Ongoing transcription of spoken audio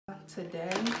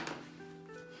Today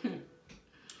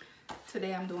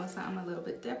I'm doing something a little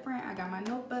bit different. I got my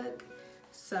notebook.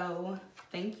 So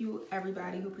thank you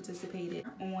everybody who participated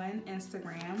on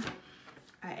Instagram.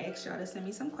 I asked y'all to send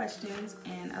me some questions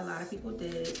and a lot of people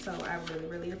did. So I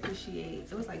really appreciate,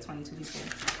 it was like 22 people.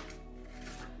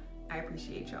 I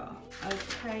appreciate y'all.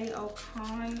 Okay.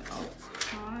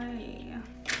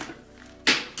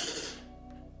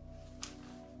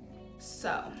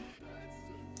 So,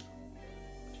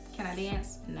 can I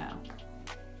dance? No.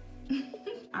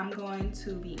 I'm going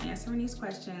to be answering these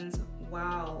questions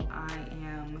while I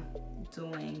am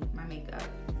doing my makeup.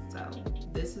 So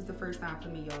this is the first time for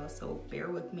me, y'all, so bear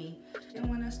with me. I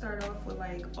want to start off with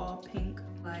like all pink,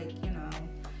 like, you know,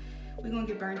 we're gonna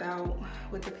get burned out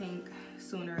with the pink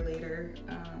sooner or later,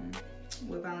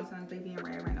 with Valentine's Day being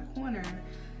right around the corner.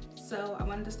 So I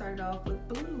wanted to start it off with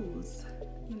blues,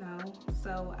 you know,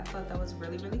 so I thought that was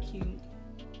really cute.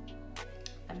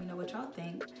 Let me know what y'all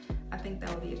think. I think that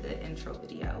would be a good intro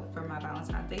video for my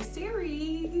Valentine's Day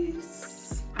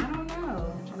series. I don't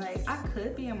know, like I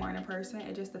could be a morning person.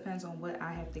 It just depends on what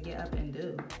I have to get up and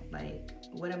do. Like,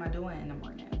 what am I doing in the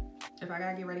morning? If I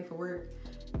gotta get ready for work,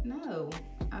 no,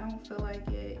 I don't feel like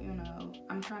it, you know.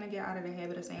 I'm trying to get out of the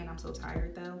habit of saying I'm so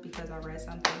tired though, because I read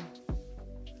something.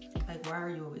 Like, why are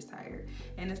you always tired?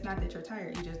 And it's not that you're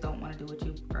tired, you just don't want to do what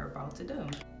you are about to do.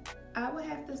 I would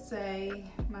have to say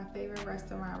my favorite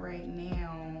restaurant right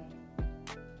now.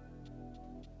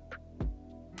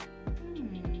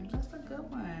 That's a good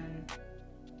one.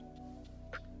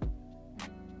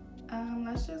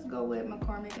 Let's just go with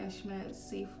McCormick and Schmidt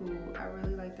seafood. I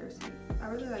really like their seafood. I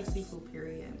really like seafood,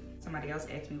 period. Somebody else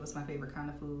asked me what's my favorite kind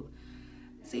of food.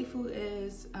 Seafood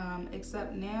is,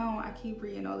 except now I keep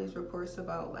reading all these reports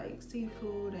about like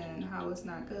seafood and how it's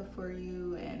not good for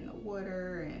you and the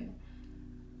water and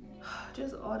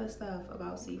just all this stuff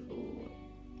about seafood,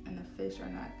 and the fish are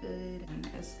not good, and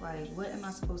it's like, what am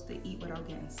I supposed to eat without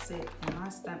getting sick? And my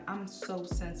stomach, I'm so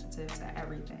sensitive to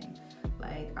everything.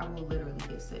 Like, I will literally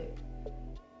get sick,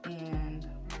 and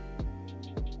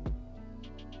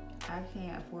I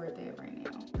can't afford that right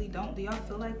now. Do y'all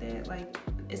feel like that? Like,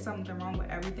 is something wrong with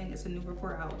everything? It's a new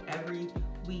report out every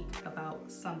week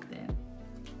about something,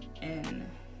 and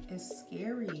it's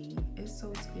scary. It's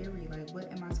so scary. Like, what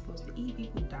am I supposed to eat?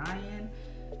 People dying,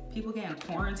 people getting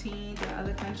quarantined in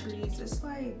other countries. It's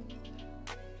like,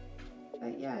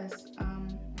 but yes,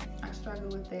 I struggle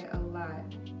with that a lot.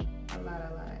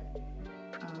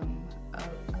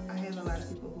 I have a lot of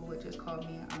people who would just call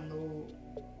me and unload,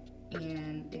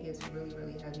 and it gets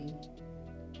really heavy.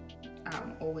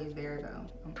 I'm always there though.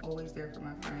 I'm always there for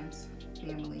my friends,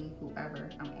 family, whoever.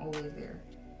 I'm always there.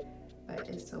 But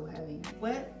it's so heavy.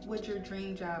 What would your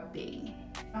dream job be?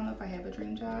 I don't know if I have a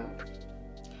dream job,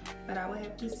 but I would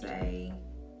have to say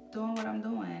doing what I'm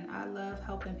doing. I love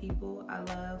helping people. I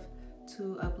love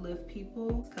to uplift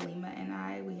people. Kalima and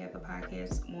I, we have a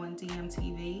podcast on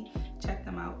DMTV. Check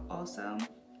them out also.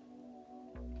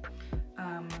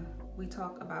 We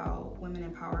talk about women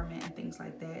empowerment and things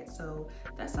like that. So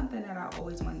that's something that I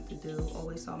always wanted to do,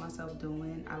 always saw myself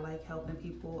doing. I like helping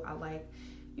people. I like,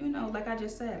 you know, like I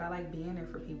just said, I like being there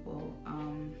for people.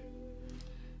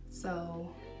 So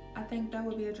I think that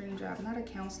would be a dream job. Not a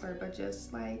counselor, but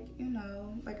just like, you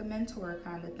know, like a mentor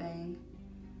kind of thing.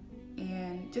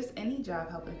 And just any job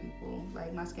helping people,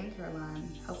 like my skincare line,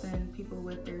 helping people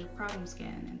with their problem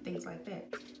skin and things like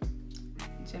that.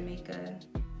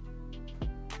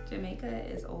 Jamaica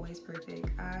is always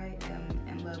perfect. I am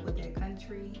in love with that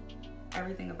country,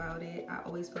 everything about it. I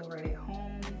always feel right at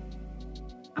home.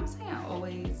 I'm saying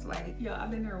always, like, yo,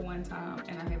 I've been there one time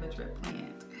and I have a trip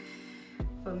planned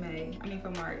for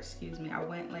March, excuse me. I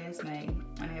went last May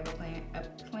and I have a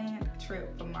planned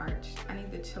trip for March. I need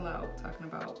to chill out talking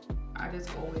about, I just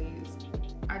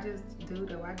do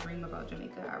though. I dream about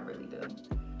Jamaica, I really do.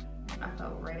 I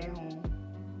felt right at home.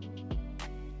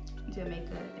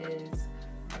 Jamaica is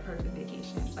a perfect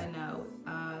vacation. But no,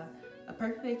 a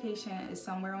perfect vacation is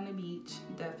somewhere on the beach,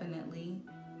 definitely.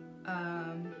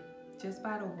 Just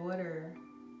by the water.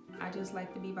 I just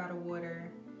like to be by the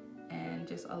water and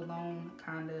just alone,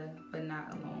 kinda, but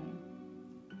not alone.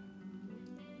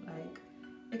 Like,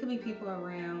 it could be people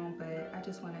around, but I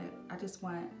just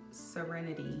want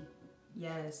serenity.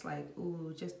 Yes, like,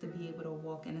 ooh, just to be able to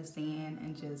walk in the sand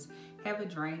and just have a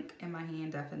drink in my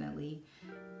hand, definitely.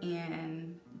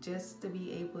 And just to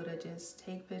be able to just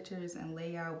take pictures and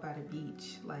lay out by the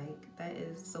beach, like, that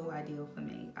is so ideal for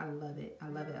me. I love it. I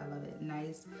love it.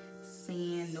 Nice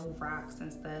sand, no rocks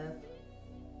and stuff.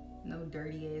 No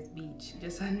dirty ass beach,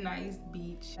 just a nice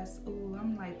beach. That's, ooh,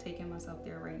 I'm like taking myself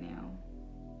there right now.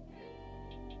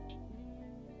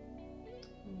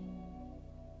 Ooh.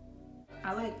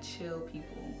 I like chill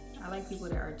people. I like people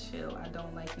that are chill. I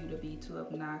don't like you to be too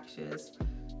obnoxious,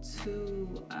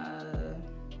 too,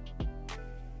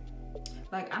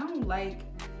 like, I don't like,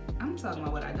 I'm talking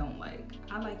about what I don't like.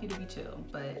 I like you to be chill,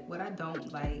 but what I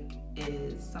don't like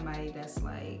is somebody that's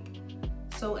like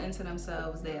so into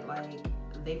themselves that like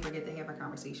they forget to have a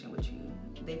conversation with you.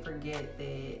 They forget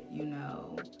that, you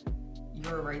know,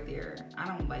 you're right there. I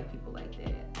don't like people like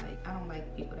that. Like, I don't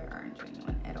like people that aren't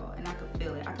genuine at all. And I could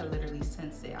feel it. I could literally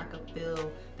sense it. I could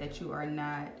feel that you are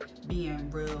not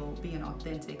being real, being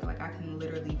authentic. Like, I can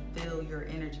literally feel your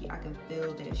energy. I can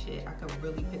feel that shit. I could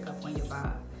really pick up on your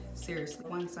vibe. Seriously.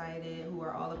 One-sided, who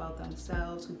are all about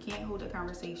themselves, who can't hold a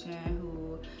conversation,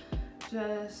 who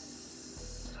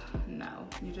just, no,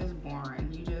 you're just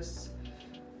boring. You just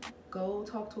go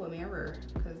talk to a mirror,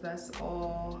 because that's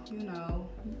all, you know,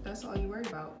 that's all you worry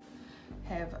about.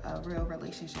 Have a real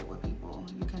relationship with people.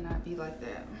 You cannot be like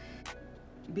that.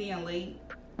 Being late.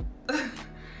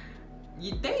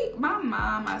 My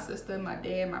mom, my sister, my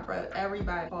dad, my brother,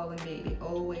 everybody calling me. They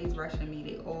always rushing me.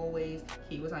 They always,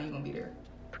 Key, what time you gonna be there?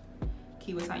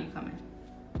 Key, what time you coming?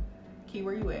 Key,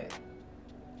 where you at?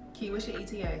 Key, what's your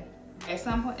ETA? At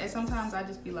sometimes I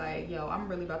just be like, yo, I'm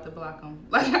really about to block them.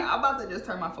 Like, I'm about to just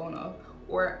turn my phone off.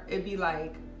 Or it'd be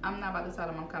like, I'm not about to tell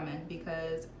them I'm coming,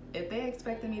 because if they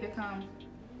expecting me to come,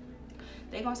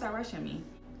 they gonna start rushing me.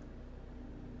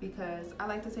 Because I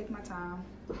like to take my time.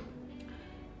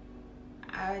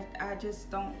 I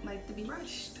just don't like to be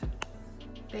rushed.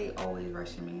 They always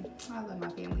rushing me. I love my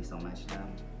family so much though.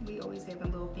 We always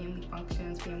having little family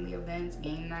functions, family events,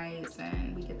 game nights,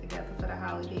 and we get together for the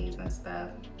holidays and stuff.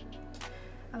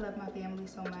 I love my family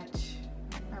so much.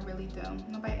 I really do.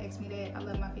 Nobody asks me that. I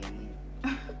love my family.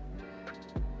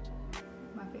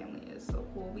 My family is so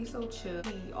cool. We so chill.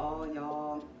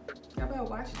 Y'all better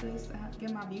watch this and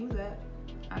get my views up.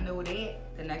 I know that.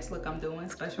 The next look I'm doing,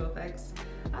 special effects.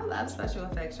 I love special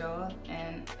effects, y'all.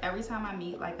 And every time I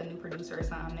meet like a new producer or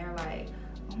something, they're like,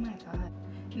 oh my God.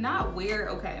 Not weird,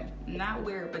 okay, not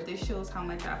weird, but this shows how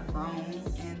much I've grown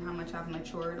and how much I've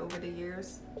matured over the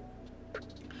years.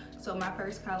 So my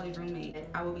first college roommate,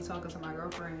 I would be talking to my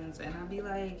girlfriends and I'd be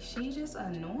like, she's just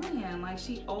annoying. Like,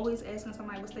 she always asking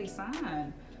somebody what's their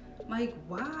sign. Like,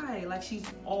 why? Like,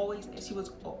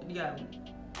 yeah.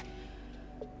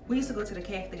 We used to go to the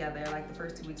CAF together, like the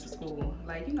first 2 weeks of school.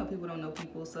 Like, you know, people don't know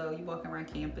people, so you walking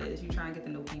around campus, you try and get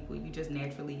to know people, you just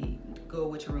naturally go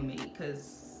with your roommate,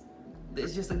 because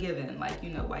it's just a given. Like,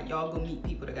 you know, like, y'all go meet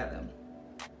people together.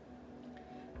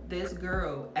 This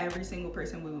girl, every single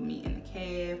person we would meet in the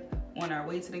CAF, on our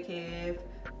way to the CAF,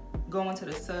 going to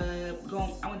the sub,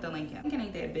 I went to Lincoln. Lincoln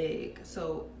ain't that big,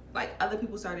 so like other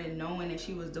people started knowing that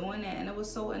she was doing that, and it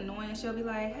was so annoying. She'll be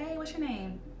like, hey, what's your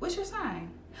name? What's your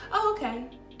sign? Oh, okay.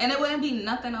 And it wouldn't be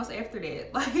nothing else after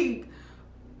that. Like,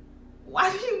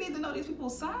 why do you need to know these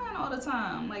people's sign all the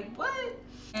time? Like, what?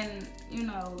 And, you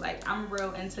know, like, I'm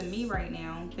real into me right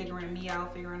now, figuring me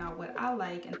out, figuring out what I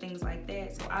like and things like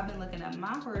that. So I've been looking at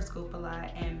my horoscope a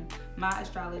lot and my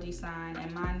astrology sign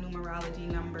and my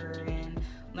numerology number and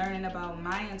learning about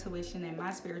my intuition and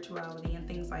my spirituality and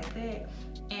things like that.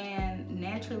 And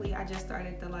naturally, I just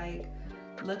started to, like,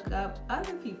 look up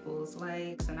other people's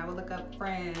likes, and I would look up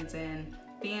friends and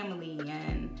family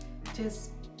and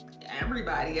just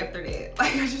everybody after that.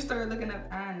 Like, I just started looking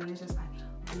up and it's just like,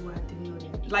 ooh, I didn't know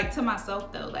that. Like, to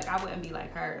myself though, like, I wouldn't be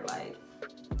like her, like,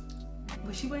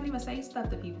 but she wouldn't even say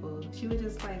stuff to people. She would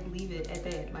just like leave it at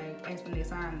that, like ask them their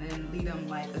sign and then leave them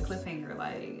like a cliffhanger,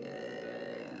 like,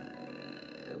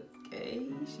 okay,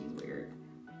 she's weird.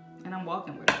 And I'm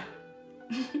walking with her.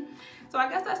 So I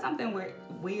guess that's something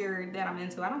weird that I'm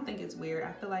into. I don't think it's weird.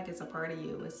 I feel like it's a part of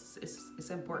you. It's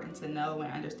important to know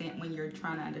and understand when you're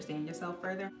trying to understand yourself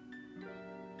further.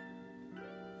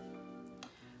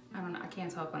 I don't know. I can't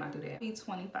talk when I do that. Be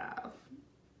 25.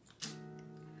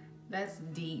 That's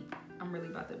deep. I'm really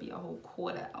about to be a whole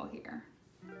quarter out here.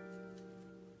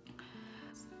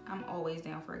 I'm always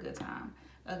down for a good time.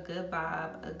 A good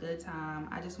vibe, a good time.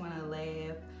 I just want to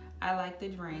laugh. I like to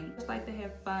drink. I just like to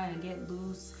have fun, get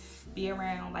loose, be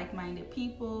around like-minded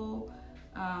people,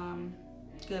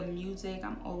 good music.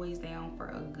 I'm always down for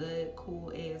a good,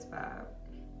 cool-ass vibe.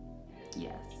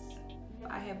 Yes.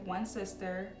 I have one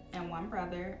sister and one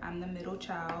brother. I'm the middle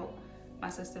child. My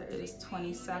sister is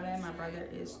 27. My brother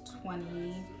is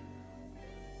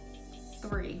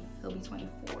 23. He'll be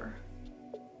 24.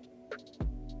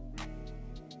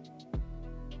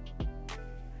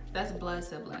 That's blood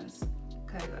siblings.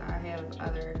 Because I have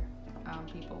other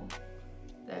people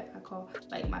that I call,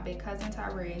 like my big cousin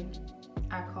Tyree.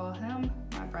 I call him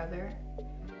my brother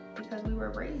because we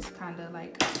were raised kind of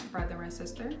like brother and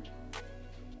sister.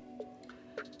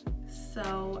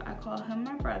 So I call him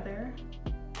my brother.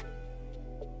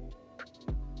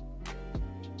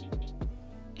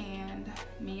 And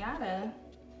Miata,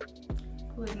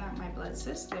 who is not my blood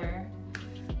sister,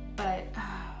 but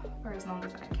for as long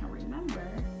as I can remember,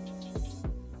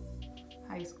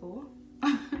 high school,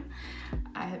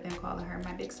 I have been calling her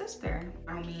my big sister.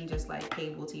 I don't mean just like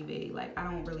cable TV. Like, I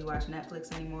don't really watch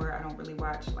Netflix anymore. I don't really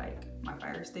watch like my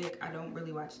Fire Stick. I don't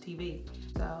really watch TV.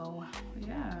 So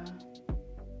yeah.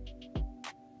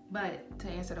 But to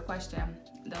answer the question,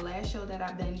 the last show that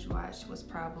I binge watched was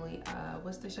probably,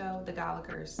 what's the show? The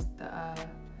Gallagher's, the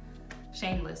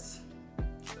Shameless.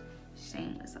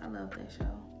 Shameless, I love that show.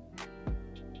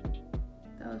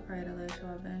 That was probably the last show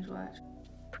I binge watched.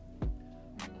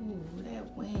 Ooh,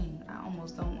 that wing, I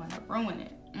almost don't want to ruin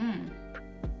it.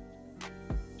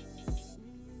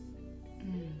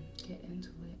 Get into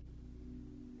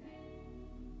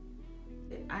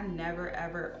it. I never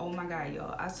ever, oh my God,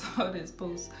 y'all, I saw this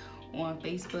post on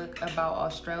Facebook about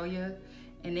Australia,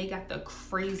 and they got the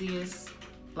craziest,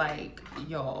 like,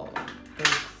 y'all, the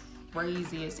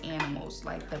craziest animals,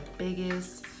 like the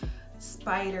biggest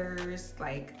spiders.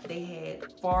 Like, they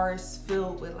had forests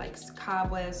filled with like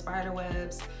cobwebs, spider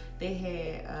webs. They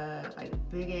had like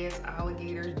big ass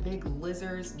alligators, big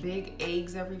lizards, big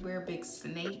eggs everywhere, big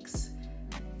snakes.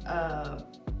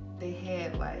 They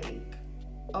had like,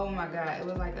 oh my God,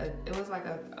 it was like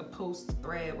a post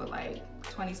thread with like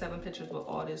 27 pictures with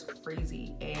all this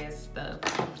crazy ass stuff.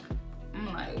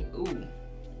 I'm like, ooh.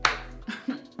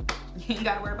 You ain't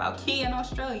gotta worry about Key in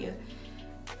Australia.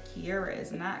 Kiera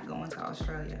is not going to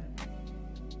Australia.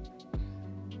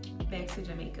 Back to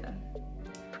Jamaica.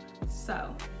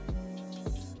 So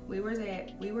we were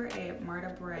at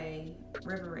Marta Brae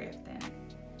river rafting,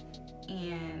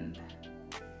 and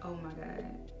oh my God.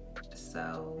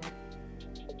 So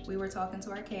we were talking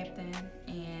to our captain,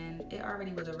 and it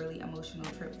already was a really emotional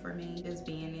trip for me, just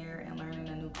being there and learning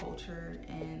a new culture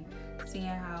and seeing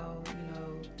how, you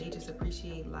know, they just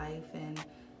appreciate life and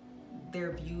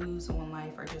their views on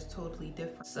life are just totally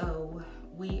different. So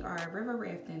we are river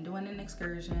rafting, doing an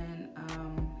excursion,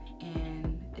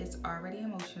 and it's already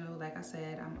emotional. Like I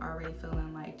said, I'm already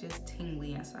feeling like just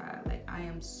tingly inside. Like, I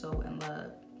am so in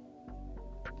love.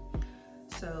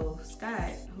 So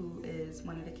Scott, who is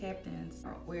one of the captains,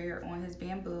 we're on his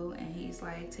bamboo, and he's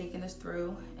like taking us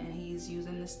through, and he's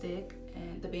using the stick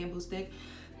and the bamboo stick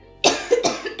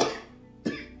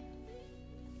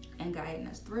and guiding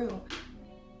us through.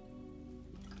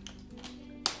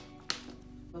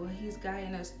 So he's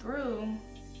guiding us through,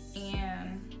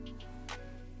 and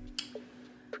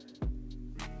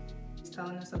he's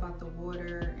telling us about the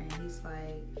water, and he's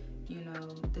like, you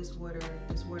know, this water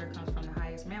comes from the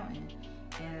highest mountain.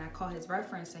 And I caught his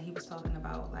reference, and he was talking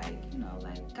about, like, you know,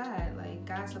 like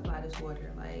God supplied this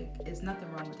water. Like, there's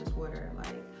nothing wrong with this water.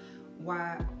 Like,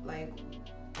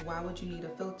 why would you need a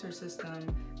filter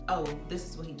system? Oh, this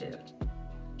is what he did.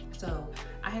 So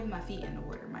I have my feet in the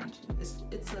water, mind you. It's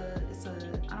a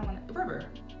I don't want to, river.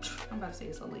 I'm about to say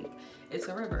it's a lake. It's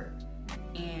a river.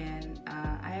 And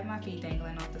I had my feet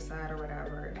dangling off the side or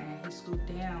whatever, and he scooped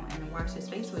down and washed his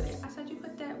face with it. I said, you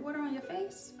put that water on your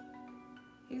face?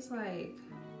 He was like,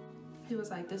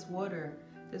 this water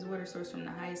sourced from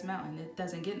the highest mountain. It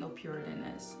doesn't get no purer than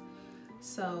this.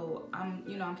 So I'm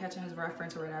catching his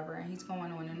reference or whatever, and he's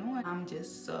going on and on. I'm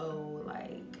just so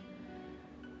like,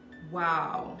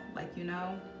 wow, like, you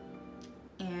know.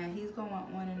 And he's going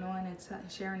on and on and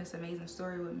sharing this amazing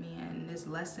story with me, and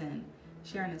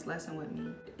sharing this lesson with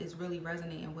me is really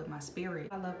resonating with my spirit.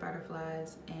 I love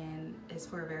butterflies, and it's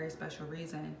for a very special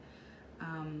reason.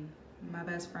 My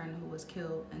best friend who was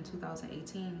killed in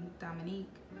 2018, Dominique,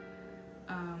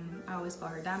 I always call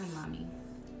her Dommy Mommy,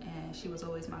 and she was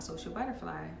always my social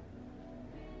butterfly,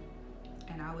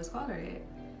 and I always called her that.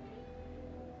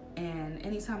 And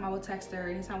anytime I would text her,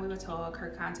 anytime we would talk, her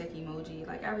contact emoji,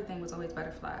 like, everything was always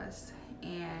butterflies.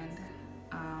 And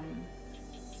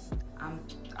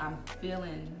I'm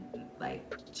feeling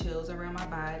like chills around my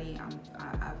body.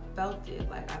 I felt it,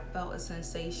 like I felt a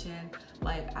sensation,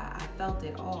 like I felt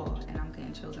it all, and I'm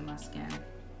getting chills in my skin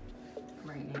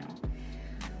right now.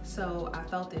 So I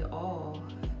felt it all,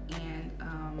 and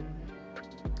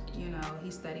you know,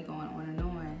 he's steady going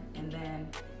on, and then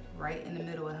right in the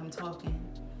middle of him talking,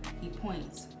 he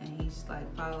points, and he's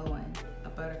like following a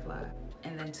butterfly,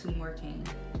 and then two more came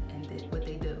and did what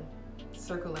they do,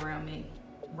 circle around me.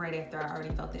 Right after I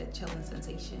already felt that chilling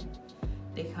sensation,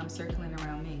 they come circling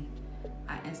around me.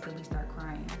 I instantly start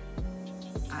crying.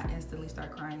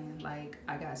 Like,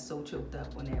 I got so choked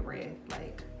up on that raft,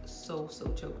 like so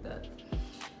choked up.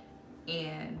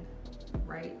 And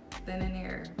right then and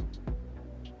there,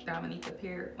 driving the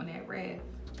pier on that raft.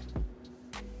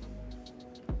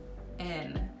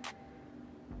 And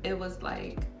it was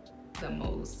like the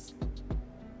most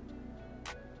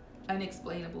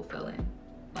unexplainable feeling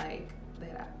like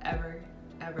that I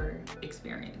ever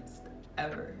experienced,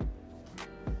 ever.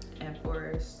 And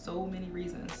for so many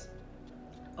reasons,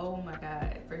 oh my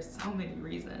God, for so many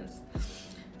reasons,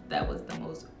 that was the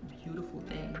most beautiful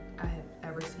thing I have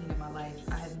ever seen in my life.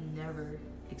 I have never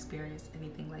experienced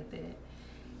anything like that.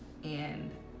 And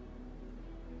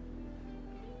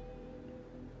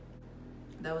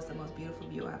that was the most beautiful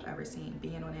view I've ever seen.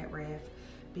 Being on that raft,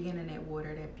 being in that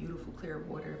water, that beautiful clear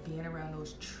water, being around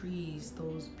those trees,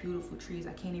 those beautiful trees.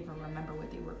 I can't even remember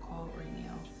what they were called right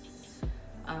now.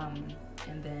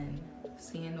 And then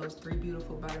seeing those 3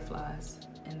 beautiful butterflies,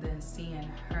 and then seeing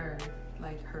her,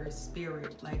 like her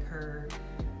spirit, like her.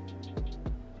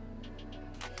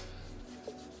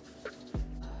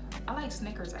 I like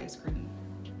Snickers ice cream.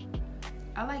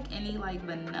 I like any like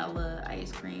vanilla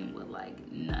ice cream with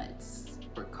like nuts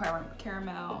or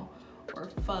caramel or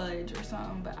fudge or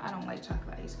something, but I don't like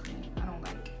chocolate ice cream.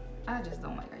 I just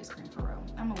don't like ice cream for real.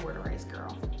 I'm a water ice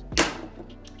girl.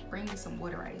 Bring me some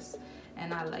water ice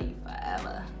and I love you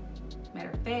forever.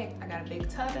 Matter of fact, I got a big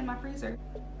tub in my freezer.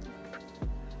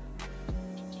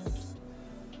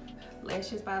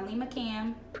 Lashes by Lima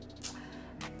Cam.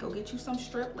 Go get you some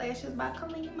strip lashes by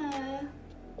Kalima.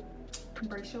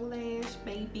 Embrace your lash,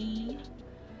 baby.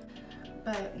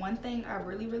 But one thing I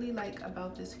really like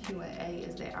about this Q&A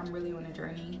is that I'm really on a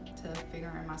journey to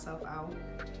figuring myself out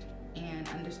and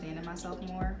understanding myself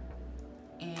more,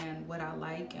 and what I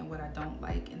like and what I don't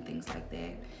like and things like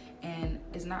that. And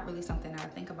it's not really something that I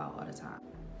think about all the time.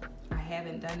 I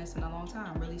haven't done this in a long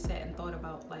time, really sat and thought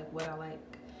about like what I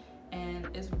like. And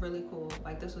it's really cool.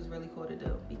 Like, this was really cool to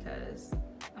do because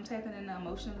I'm tapping into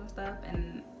emotions and stuff.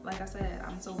 And like I said,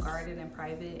 I'm so guarded and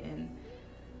private, and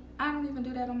I don't even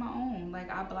do that on my own.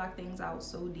 Like, I block things out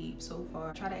so deep, so far.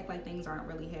 I try to act like things aren't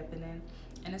really happening.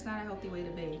 And it's not a healthy way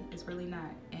to be. It's really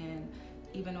not. And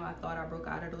even though I thought I broke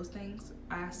out of those things,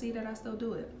 I see that I still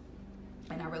do it.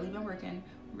 And I've really been working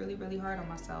really hard on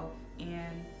myself.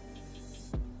 And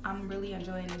I'm really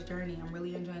enjoying this journey. I'm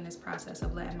really enjoying this process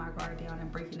of letting my guard down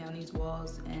and breaking down these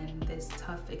walls and this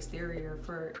tough exterior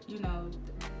for, you know,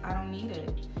 I don't need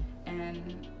it.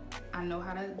 And I know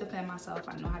how to defend myself.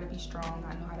 I know how to be strong.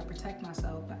 I know how to protect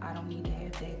myself, but I don't need to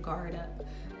have that guard up,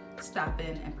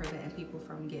 stopping and preventing people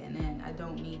from getting in. I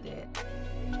don't need that.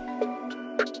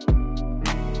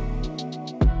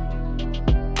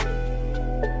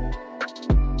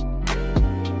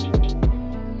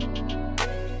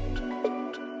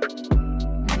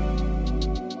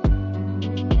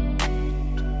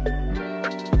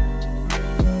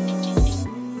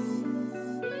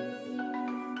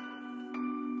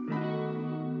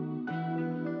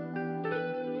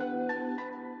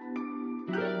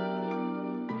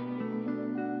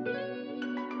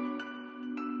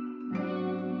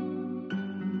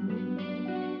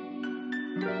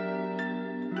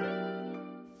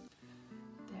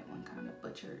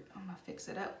 I'm gonna fix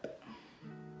it up.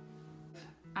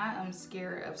 I am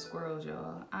scared of squirrels,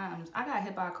 y'all. I got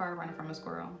hit by a car running from a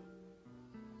squirrel.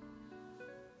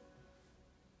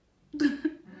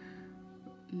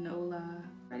 No lie.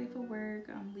 Ready for work.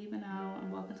 I'm leaving out.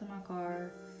 I'm walking to my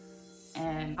car,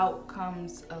 and out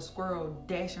comes a squirrel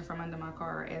dashing from under my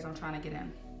car as I'm trying to get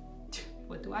in.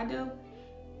 What do?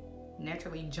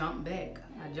 Naturally jump back.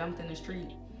 I jumped in the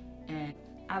street, and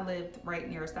I lived right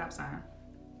near a stop sign.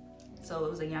 So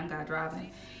it was a young guy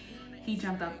driving. He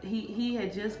jumped up. He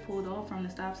had just pulled off from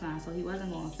the stop sign, so he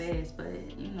wasn't going fast,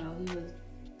 but you know, he was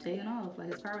taking off.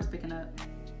 Like, his car was picking up.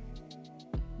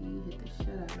 He hit the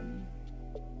shit out of me.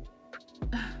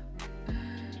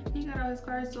 He got out of his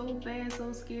car so fast,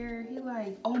 so scared. He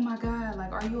like, oh my God,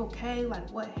 like, are you okay? Like,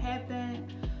 what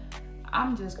happened?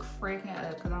 I'm just cracking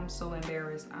up because I'm so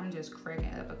embarrassed. I'm just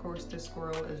cracking up. Of course, this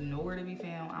squirrel is nowhere to be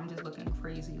found. I'm just looking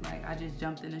crazy. Like, I just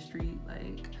jumped in the street,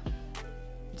 like,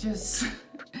 just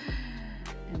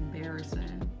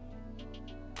embarrassing.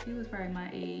 He was probably my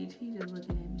age. He just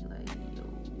looking at me like, yo,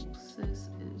 sis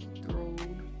is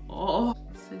throwed off.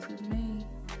 Sis is me.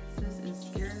 Sis is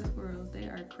scared of squirrels. They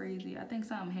are crazy. I think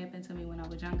something happened to me when I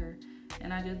was younger,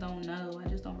 and I just don't know. I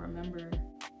just don't remember.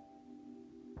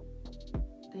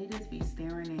 They just be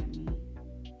staring at me.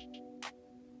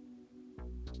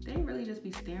 They really just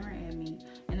be staring at me.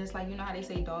 And it's like, you know how they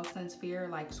say dogs sense fear?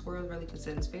 Like, squirrels really could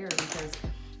sense fear because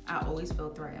I always feel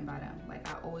threatened by them. Like,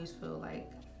 I always feel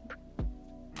like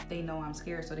they know I'm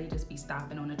scared, so they just be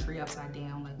stopping on a tree upside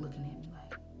down, like looking at me,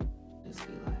 like, just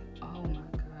be like, oh my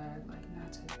God, like,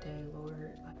 not today,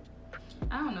 Lord. Like,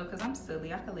 I don't know, cause I'm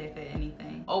silly. I could laugh at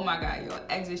anything. Oh my God, yo,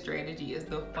 Exit Strategy is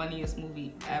the funniest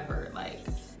movie ever, like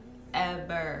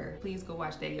ever. Please go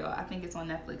watch that, y'all. I think it's on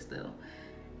Netflix still.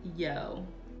 Yo,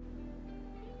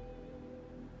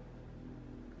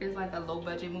 it's like a low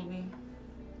budget movie,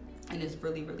 and it's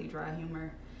really, really dry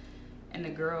humor. And the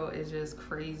girl is just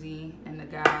crazy, and the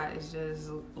guy is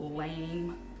just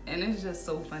lame. And it's just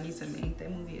so funny to me.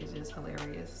 That movie is just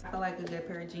hilarious. I feel like a good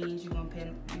pair of jeans, you're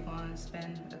gonna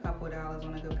spend a couple of dollars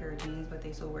on a good pair of jeans, but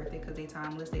they so worth it because they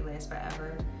timeless, they last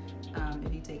forever.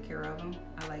 If you take care of them.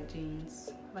 I like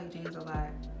jeans. I like jeans a lot.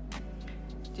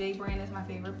 J Brand is my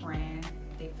favorite brand.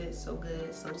 They fit so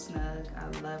good, so snug. I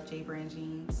love J Brand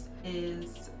jeans.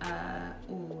 It's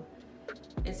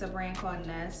a brand called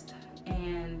Nest,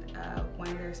 and one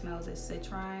of their smells is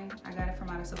Citrine. I got it from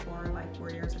out of Sephora like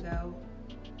 4 years ago.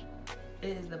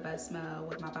 It is the best smell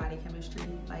with my body chemistry.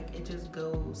 Like, it just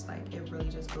goes, like, it really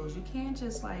just goes. You can't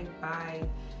just like buy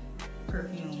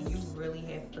perfume. You really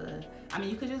have to, I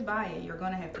mean, you could just buy it. You're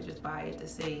gonna have to just buy it to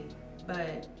see,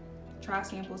 but try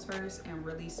samples first and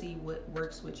really see what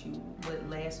works with you, what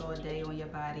lasts all day on your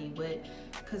body,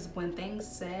 because when things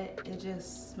set, it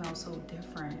just smells so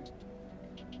different.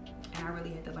 And I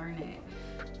really had to learn that.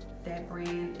 That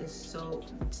brand is so,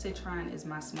 Citrine is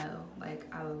my smell. Like,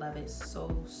 I love it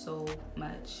so, so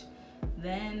much.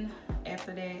 Then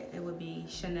after that, it would be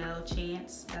Chanel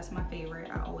Chance. That's my favorite.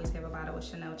 I always have a bottle of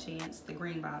Chanel Chance, the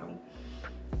green bottle.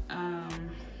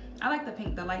 I like the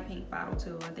pink, the light pink bottle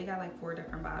too. They got like 4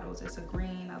 different bottles. It's a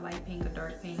green, a light pink, a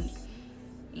dark pink,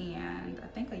 and I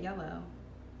think a yellow.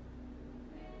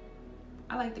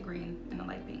 I like the green and the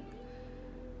light pink.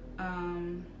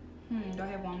 Do I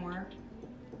have one more?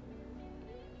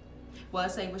 Well,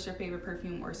 let's say what's your favorite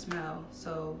perfume or smell.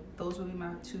 So those would be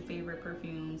my 2 favorite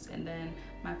perfumes, and then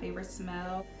my favorite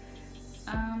smell.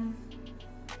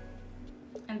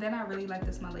 And then I really like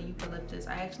the smell of eucalyptus.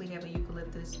 I actually have a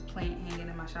eucalyptus plant hanging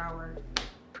in my shower.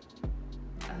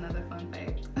 Another fun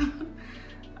fact.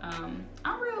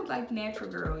 I'm real like natural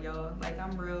girl, y'all. Like,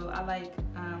 I'm real, I like,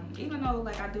 even though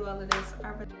like I do all of this,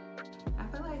 I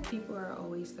feel like people are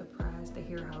always surprised to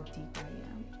hear how deep I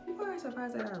am. People are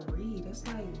surprised that I read. It's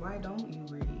like, why don't you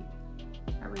read?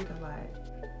 I read a lot.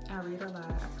 I read a lot,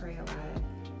 I pray a lot.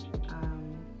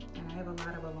 And I have a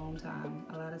lot of alone time.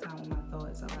 A lot of time with my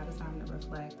thoughts, a lot of time to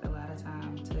reflect, a lot of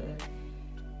time to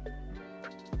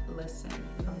listen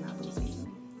if I'm not losing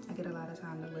you. I get a lot of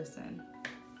time to listen.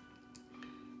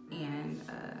 And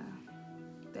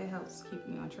that helps keep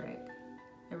me on track.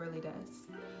 It really does.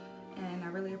 And I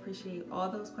really appreciate all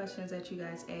those questions that you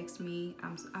guys asked me.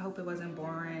 I hope it wasn't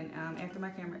boring. After my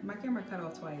camera cut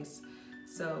off twice,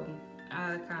 so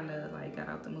I kind of like got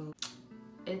out the mood.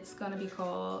 It's gonna be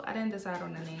called, I didn't decide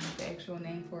on the name, the actual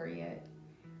name for it yet,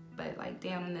 but like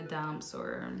Down in the Dumps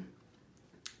or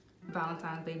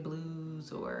Valentine's Day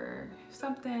Blues or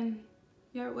something.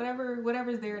 Yeah,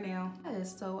 whatever's there now.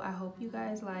 So I hope you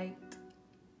guys liked.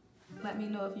 Let me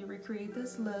know if you recreate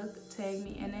this look. Tag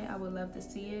me in it. I would love to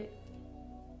see it.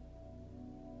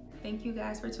 Thank you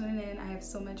guys for tuning in. I have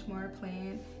so much more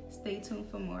planned. Stay tuned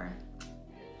for more.